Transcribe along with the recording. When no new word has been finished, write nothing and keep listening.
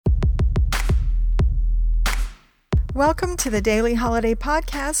Welcome to the Daily Holiday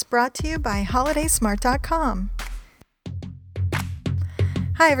Podcast brought to you by HolidaySmart.com.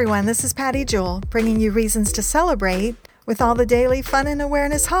 Hi everyone, this is Patty Jewell bringing you reasons to celebrate with all the daily fun and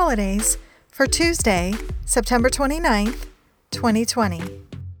awareness holidays for Tuesday, September 29th, 2020.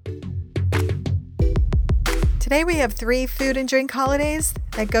 Today we have 3 food and drink holidays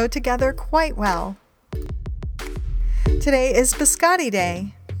that go together quite well. Today is Biscotti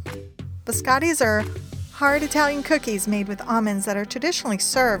Day. Biscottis are hard Italian cookies made with almonds that are traditionally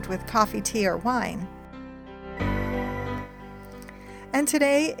served with coffee, tea, or wine. And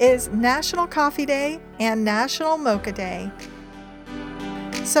today is National Coffee Day and National Mocha Day.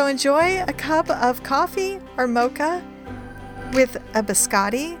 So enjoy a cup of coffee or mocha with a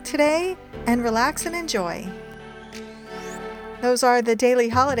biscotti today and relax and enjoy. Those are the daily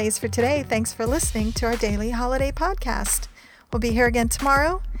holidays for today. Thanks for listening to our Daily Holiday Podcast. We'll be here again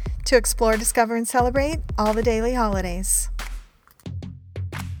tomorrow to explore, discover, and celebrate all the daily holidays.